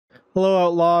Hello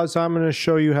Outlaws, I'm going to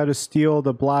show you how to steal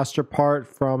the blaster part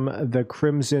from the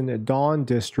Crimson Dawn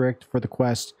district for the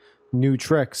quest New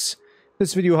Tricks. If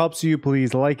this video helps you,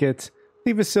 please like it,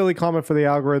 leave a silly comment for the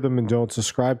algorithm, and don't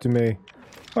subscribe to me.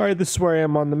 Alright, this is where I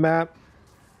am on the map.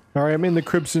 Alright, I'm in the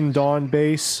Crimson Dawn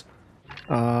base.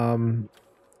 I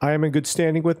am in good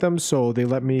standing with them, so they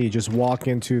let me just walk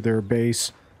into their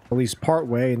base, at least part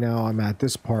way. Now I'm at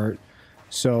this part.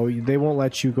 So they won't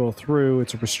let you go through.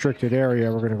 It's a restricted area.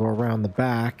 We're going to go around the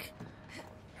back.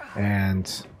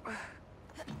 And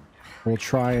we'll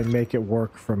try and make it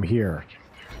work from here.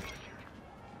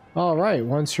 Alright,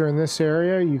 once you're in this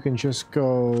area, you can just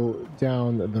go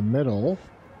down the middle.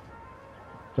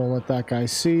 Don't let that guy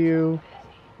see you.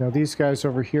 Now these guys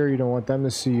over here, you don't want them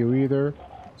to see you either.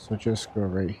 So just go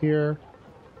right here.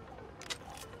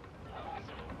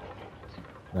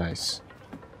 Nice.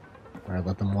 Alright,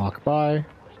 let them walk by.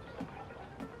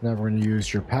 Now we're going to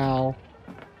use your PAL.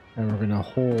 And we're going to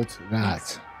hold that.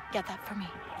 Yes. Get that for me.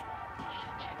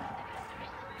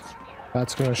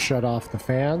 That's going to shut off the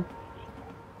fan.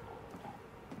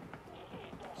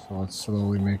 So let's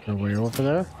slowly make our way over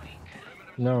there.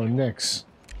 No, nix.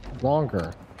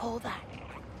 Longer. Pull that.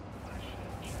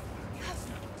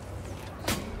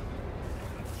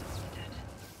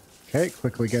 Okay,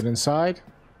 quickly get inside.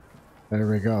 There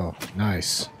we go.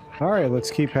 Nice. Alright, let's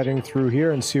keep heading through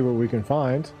here and see what we can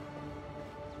find.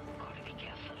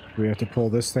 Do we have to pull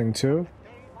this thing too?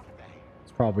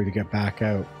 It's probably to get back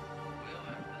out.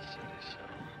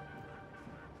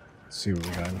 Let's see what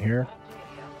we got in here.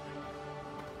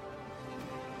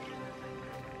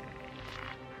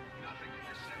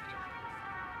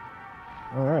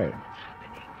 Alright.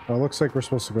 Well, it looks like we're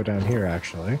supposed to go down here,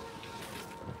 actually.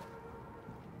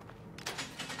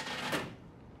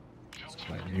 Let's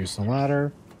go ahead and use the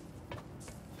ladder.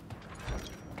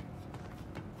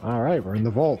 Alright, we're in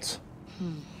the vault.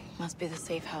 Must be the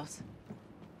safe house.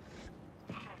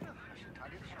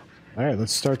 Alright,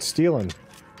 let's start stealing.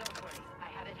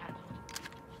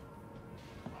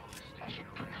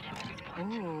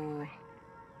 Ooh.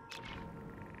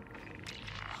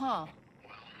 Huh.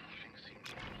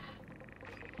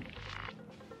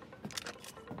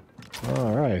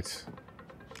 Alright.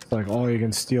 It's like all you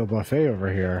can steal buffet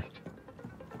over here.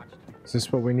 Is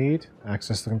this what we need?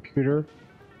 Access the computer.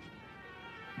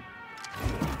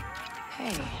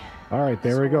 Alright,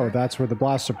 there we go. That's where the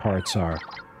blaster parts are.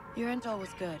 Your intel was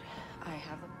good. I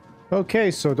have them. Okay,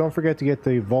 so don't forget to get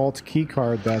the vault key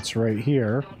card that's right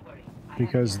here.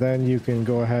 Because then you can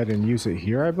go ahead and use it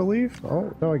here, I believe?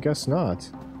 Oh, no, I guess not.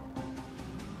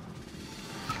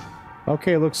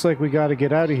 Okay, looks like we gotta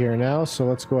get out of here now, so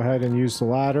let's go ahead and use the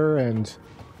ladder and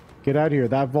get out of here.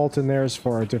 That vault in there is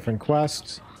for a different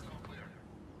quest.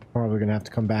 Probably gonna have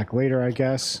to come back later, I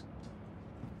guess.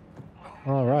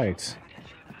 Alright.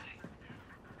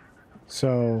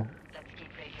 So,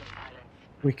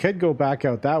 we could go back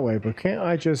out that way, but can't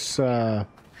I just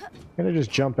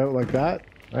jump out like that?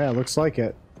 Yeah, looks like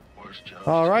it.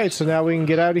 Alright, so now we can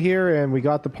get out of here, and we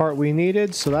got the part we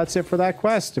needed, so that's it for that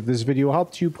quest. If this video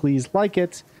helped you, please like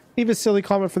it, leave a silly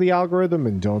comment for the algorithm,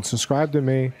 and don't subscribe to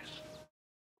me.